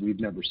ways that we've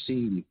never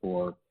seen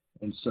before.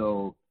 And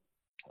so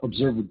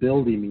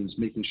observability means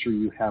making sure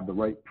you have the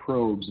right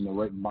probes and the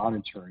right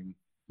monitoring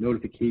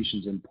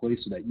notifications in place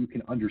so that you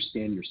can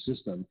understand your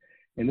system.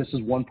 And this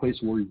is one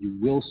place where you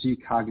will see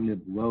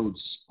cognitive load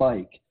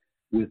spike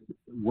with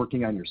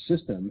working on your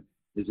system,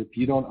 is if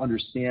you don't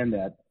understand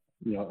that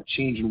a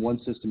change in one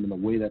system and the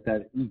way that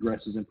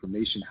egresses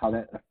information, how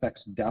that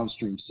affects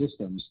downstream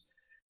systems.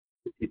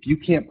 If you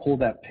can't pull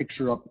that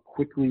picture up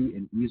quickly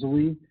and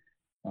easily,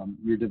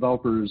 your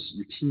developers,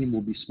 your team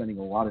will be spending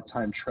a lot of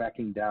time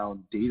tracking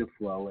down data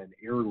flow and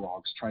error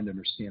logs, trying to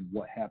understand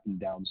what happened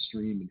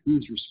downstream and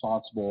who's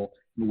responsible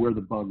and where the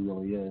bug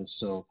really is.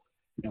 So,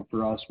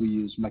 for us, we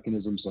use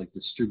mechanisms like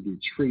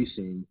distributed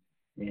tracing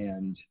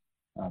and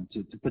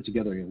to put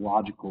together a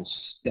logical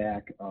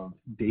stack of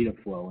data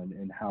flow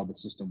and how the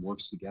system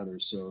works together.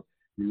 So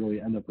you really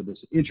end up with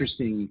this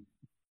interesting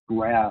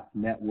graph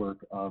network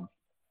of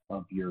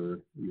your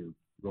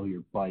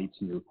bytes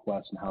and your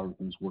requests and how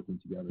everything's working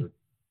together.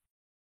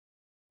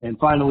 And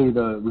finally,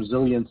 the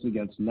resilience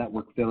against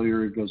network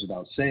failure. It goes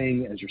without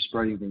saying, as you're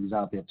spreading things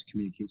out, they have to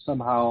communicate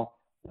somehow.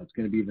 That's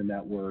going to be the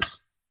network,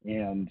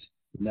 and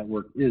the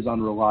network is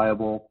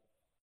unreliable.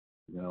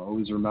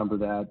 Always remember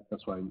that.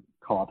 That's why I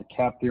call it the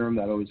CAP theorem.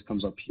 That always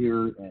comes up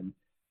here. And,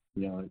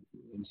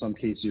 in some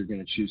cases, you're going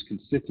to choose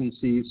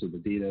consistency. So the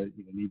data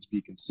needs to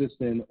be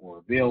consistent or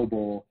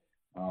available.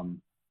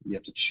 You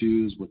have to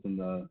choose within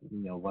the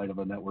light of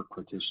a network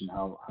partition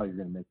how you're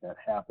going to make that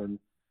happen.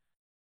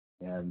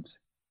 And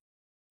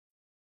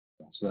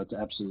so that's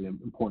absolutely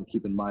important to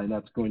keep in mind.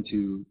 That's going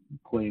to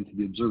play into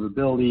the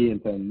observability,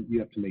 and then you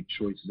have to make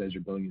choices as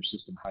you're building your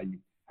system,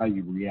 how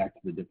you react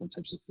to the different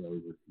types of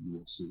failure you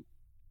will see.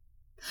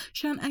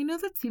 Sean, I know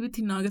that CVT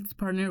Nuggets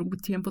partnered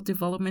with Tiempo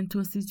Development to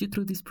assist you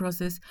through this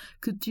process.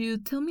 Could you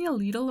tell me a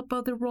little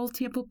about the role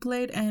Tiempo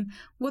played, and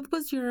what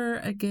was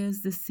your,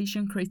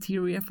 decision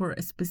criteria for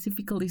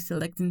specifically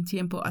selecting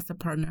Tiempo as a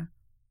partner?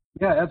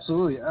 Yeah,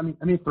 absolutely. I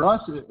mean, for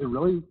us, it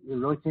really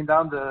came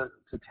down to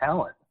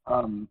talent.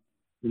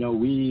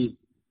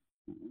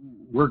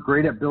 We're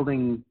great at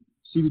building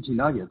CVT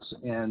Nuggets,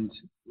 and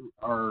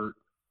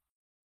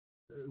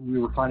we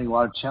were finding a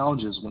lot of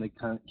challenges when it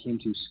came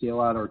to scale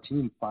out our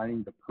team,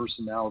 finding the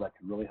personnel that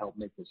could really help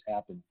make this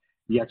happen,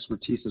 the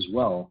expertise as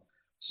well.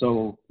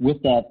 So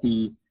with that,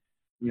 the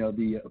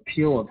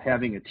appeal of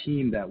having a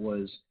team that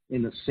was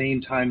in the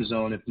same time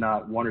zone, if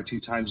not one or two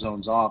time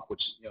zones off,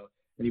 which,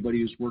 anybody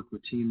who's worked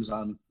with teams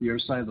on the other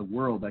side of the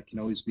world, that can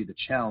always be the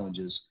challenge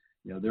is,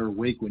 they're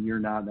awake when you're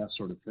not, that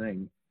sort of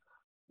thing.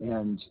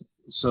 And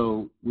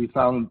so we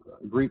found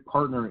a great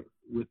partner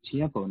with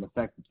Tiempo in the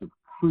fact that the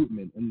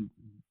recruitment and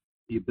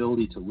the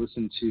ability to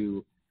listen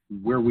to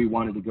where we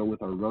wanted to go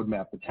with our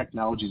roadmap, the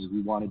technologies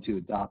we wanted to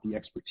adopt, the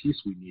expertise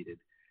we needed.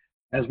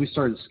 As we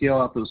started to scale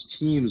out those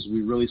teams,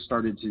 we really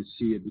started to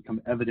see it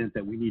become evident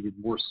that we needed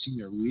more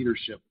senior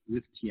leadership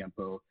with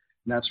Tiempo.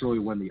 And that's really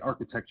when the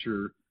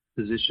architecture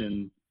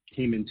position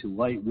came into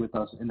light with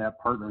us in that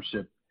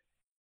partnership.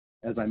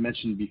 As I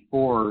mentioned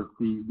before,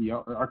 the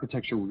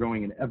architecture, we're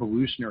going an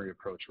evolutionary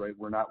approach, right?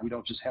 We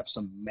don't just have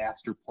some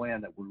master plan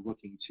that we're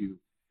looking to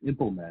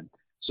implement.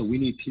 So we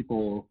need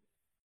people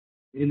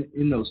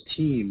in those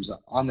teams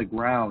on the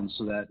ground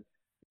so that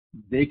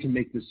they can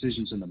make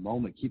decisions in the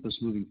moment, keep us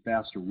moving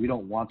faster. We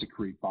don't want to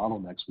create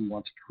bottlenecks. We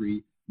want to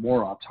create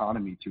more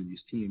autonomy through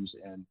these teams.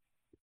 And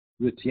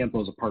with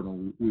Tiempo as a partner,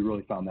 we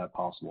really found that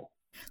possible.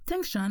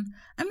 Thanks, Sean.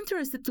 I'm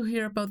interested to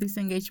hear about this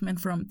engagement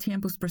from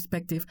Tiempo's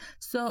perspective.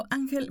 So,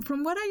 Angel,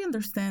 from what I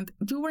understand,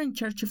 you were in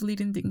charge of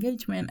leading the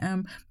engagement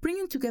and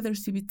bringing together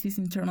CVT's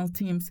internal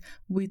teams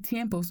with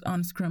Tiempo's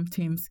on-Scrum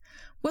teams.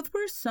 What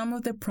were some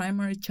of the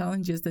primary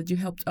challenges that you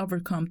helped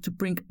overcome to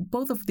bring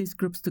both of these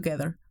groups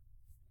together?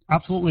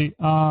 Absolutely.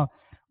 Well,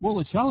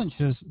 the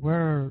challenges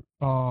were,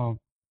 I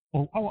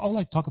would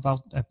like to talk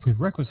about a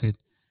prerequisite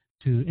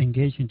to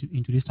engage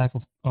into this type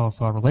of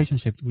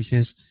relationship, which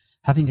is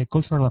having a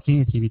cultural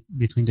affinity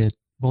between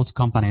both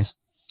companies.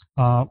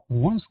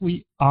 Once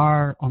we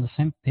are on the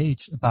same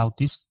page about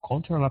this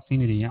cultural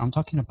affinity, I'm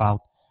talking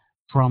about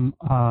from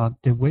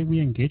the way we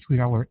engage with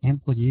our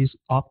employees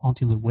up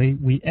until the way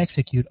we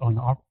execute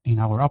in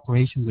our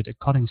operation with the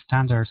coding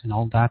standards and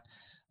all that.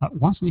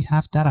 Once we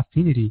have that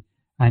affinity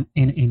and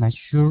in a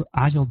mature,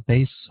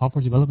 agile-based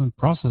software development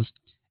process,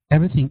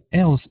 everything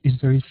else is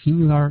very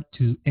similar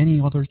to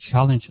any other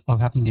challenge of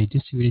having a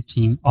distributed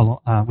team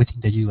within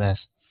the U.S.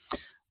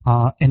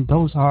 And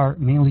those are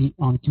mainly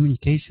on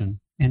communication.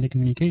 And the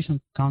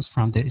communication comes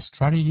from the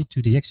strategy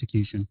to the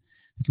execution.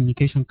 The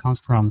communication comes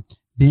from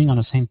being on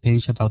the same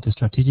page about the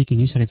strategic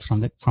initiatives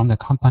from the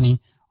company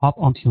up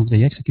until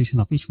the execution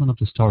of each one of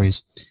the stories.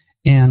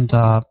 And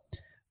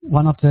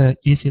one of the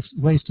easiest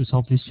ways to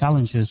solve these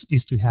challenges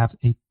is to have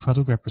a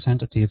product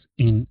representative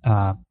in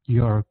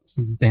your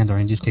vendor,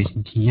 in this case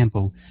in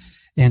Tiempo.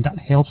 And that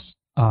helps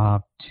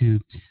to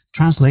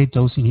translate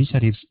those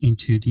initiatives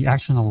into the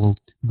actionable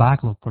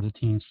backlog for the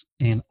teams,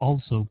 and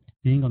also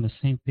being on the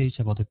same page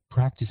about the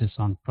practices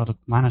on product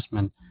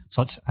management,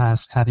 such as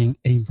having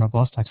a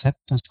robust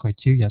acceptance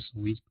criteria, so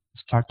we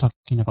start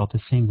talking about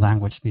the same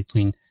language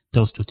between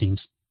those two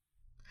teams.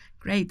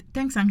 Great.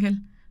 Thanks, Angel.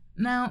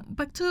 Now,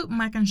 back to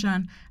Mac and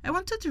Sean. I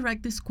want to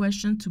direct this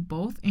question to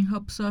both in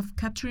hopes of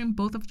capturing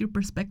both of your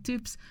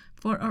perspectives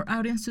for our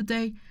audience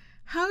today.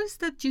 How is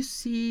that you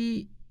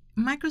see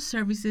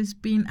microservices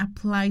being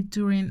applied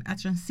during a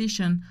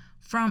transition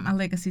from a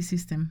legacy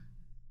system?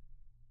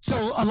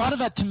 So a lot of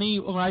that, to me,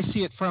 when I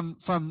see it from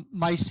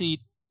my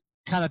seat,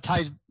 kind of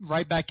ties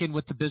right back in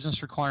with the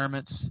business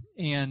requirements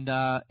and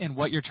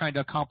what you're trying to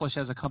accomplish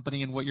as a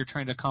company and what you're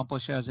trying to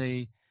accomplish as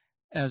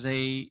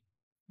a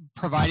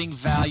providing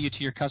value to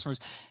your customers.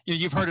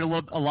 You've heard a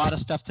lot of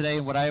stuff today,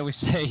 and what I always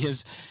say is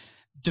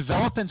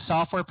developing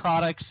software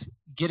products,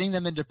 getting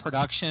them into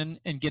production,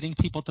 and getting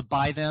people to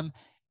buy them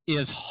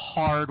is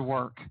hard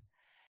work.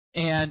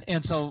 And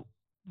so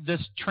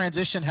this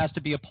transition has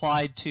to be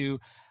applied to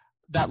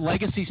that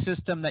legacy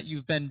system that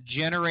you've been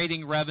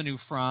generating revenue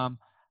from.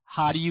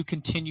 How do you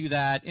continue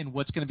that, and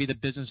what's going to be the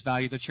business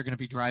value that you're going to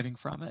be driving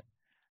from it?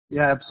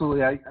 Yeah,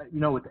 absolutely.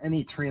 With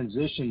any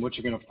transition, what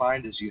you're going to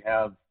find is you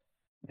have,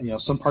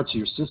 some parts of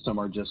your system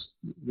are just,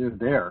 they're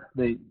there.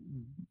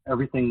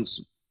 Everything's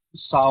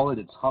solid,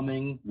 it's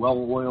humming,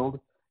 well-oiled,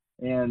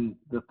 and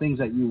the things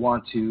that you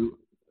want to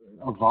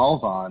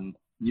evolve on,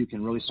 you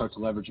can really start to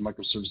leverage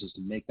microservices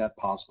to make that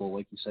possible,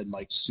 like you said,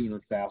 Mike, sooner,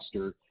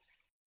 faster,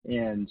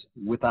 and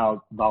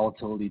without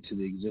volatility to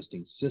the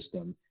existing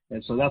system.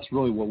 And so that's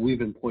really what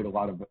we've employed a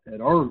lot of at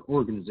our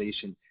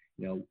organization.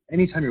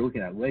 Anytime you're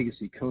looking at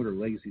legacy code or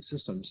legacy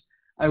systems,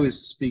 I always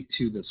speak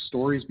to the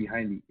stories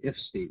behind the if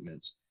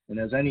statements. And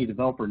as any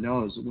developer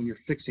knows, when you're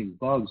fixing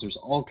bugs, there's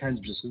all kinds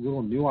of just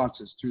little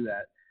nuances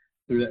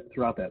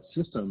throughout that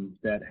system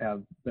that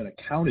have been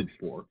accounted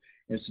for.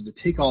 And so to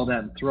take all that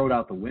and throw it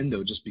out the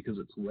window just because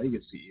it's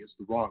legacy is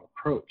the wrong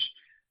approach,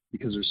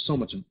 because there's so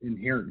much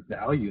inherent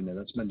value in there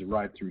that's been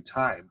derived through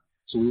time.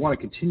 So we want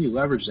to continue to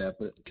leverage that,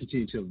 but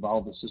continue to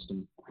evolve the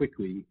system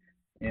quickly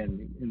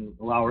and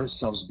allow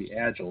ourselves to be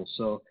agile.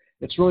 So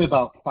it's really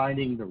about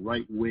finding the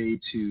right way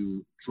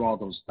to draw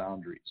those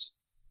boundaries.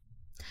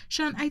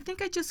 Sean, I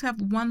think I just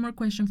have one more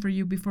question for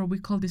you before we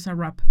call this a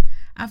wrap.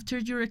 After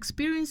your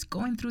experience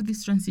going through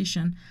this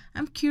transition,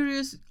 I'm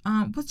curious,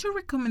 what's your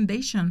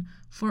recommendation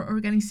for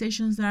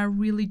organizations that are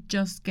really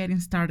just getting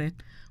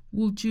started?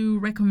 Would you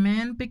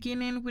recommend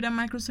beginning with a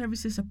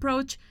microservices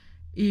approach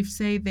if,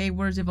 say, they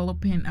were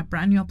developing a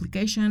brand new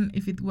application,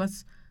 if it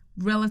was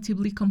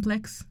relatively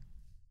complex?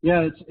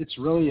 Yeah, it's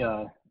really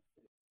a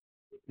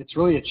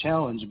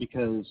challenge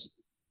because,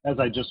 as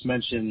I just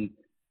mentioned,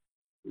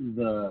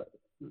 the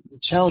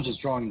challenge is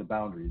drawing the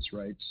boundaries,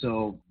 right?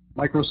 So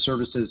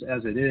microservices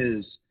as it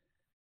is,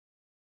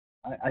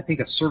 I think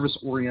a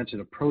service-oriented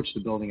approach to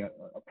building a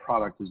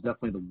product is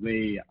definitely the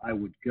way I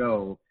would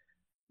go.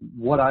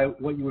 What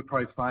you would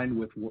probably find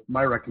with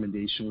my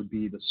recommendation would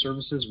be the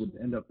services would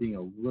end up being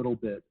a little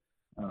bit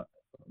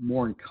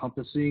more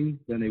encompassing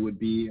than they would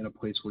be in a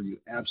place where you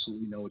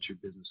absolutely know what your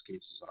business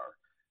cases are.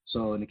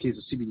 So in the case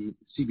of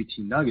CBT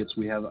Nuggets,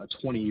 we have a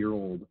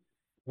 20-year-old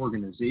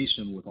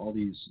organization with all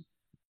these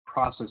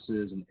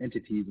processes and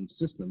entities and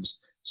systems.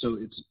 So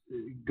it's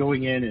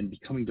going in and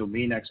becoming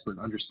domain expert,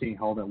 understanding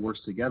how all that works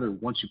together.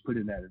 Once you put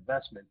in that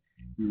investment,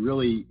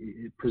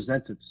 it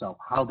presents itself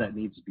how that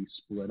needs to be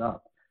split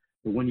up.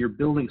 But when you're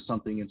building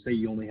something and say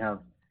you only have,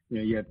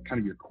 you have kind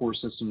of your core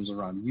systems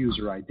around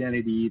user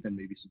identity, then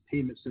maybe some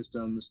payment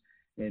systems,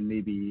 and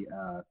maybe,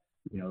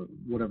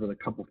 whatever the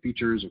couple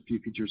features or few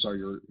features are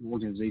your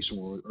organization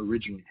will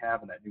originally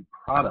have in that new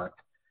product,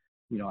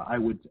 I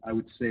would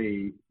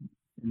say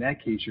in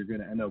that case, you're going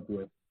to end up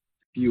with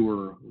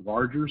fewer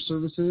larger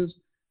services,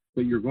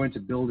 but you're going to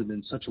build it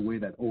in such a way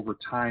that over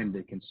time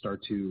they can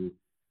start to,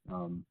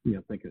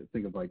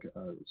 think of like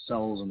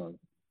cells in a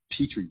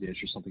petri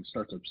dish or something,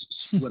 start to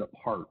split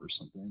apart or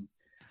something,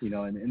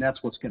 and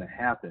that's what's going to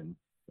happen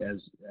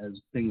as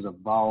things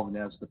evolve and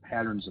as the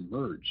patterns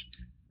emerge.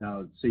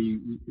 Now, to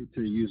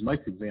use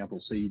Mike's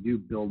example, say you do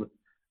build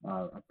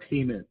a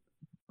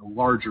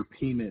larger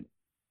payment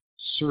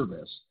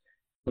service,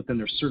 but then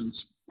there's certain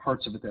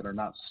parts of it that are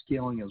not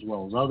scaling as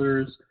well as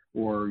others,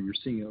 or you're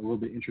seeing a little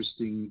bit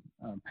interesting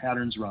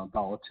patterns around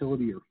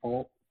volatility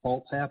or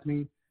faults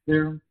happening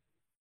there.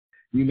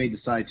 You may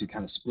decide to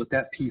kind of split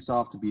that piece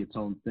off to be its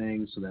own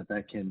thing so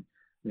that can,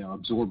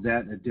 absorb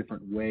that in a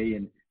different way.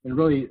 And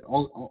really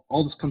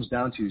all this comes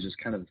down to is just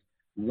kind of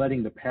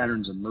letting the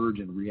patterns emerge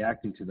and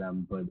reacting to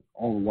them, but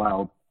all the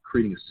while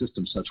creating a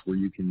system such where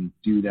you can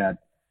do that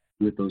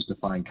with those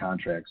defined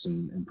contracts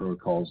and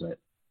protocols that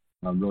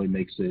really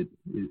makes it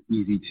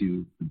easy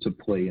to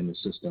play in the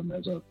system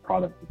as a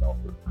product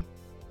developer.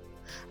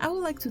 I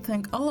would like to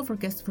thank all of our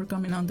guests for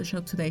coming on the show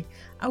today.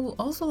 I would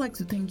also like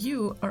to thank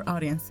you, our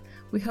audience.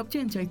 We hope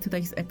you enjoyed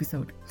today's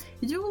episode.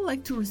 If you would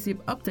like to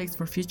receive updates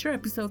for future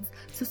episodes,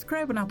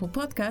 subscribe on Apple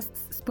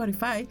Podcasts,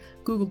 Spotify,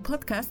 Google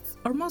Podcasts,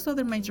 or most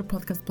other major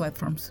podcast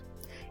platforms.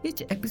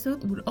 Each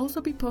episode will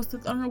also be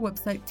posted on our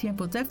website,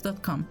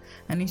 tiempodev.com,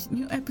 and each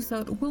new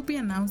episode will be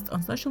announced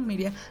on social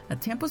media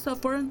at Tiempo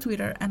Software on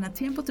Twitter and at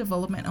Tiempo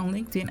Development on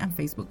LinkedIn and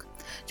Facebook.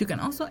 You can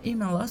also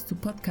email us to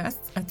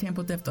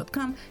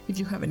podcasts@tiempodev.com if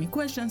you have any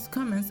questions,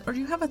 comments, or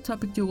you have a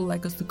topic you would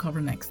like us to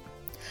cover next.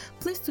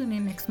 Please tune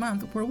in next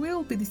month where we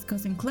will be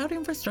discussing cloud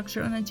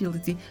infrastructure and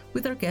agility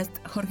with our guest,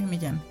 Jorge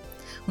Millán.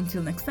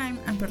 Until next time,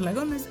 I'm Perla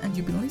Gomez, and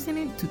you've been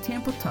listening to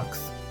Tiempo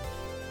Talks.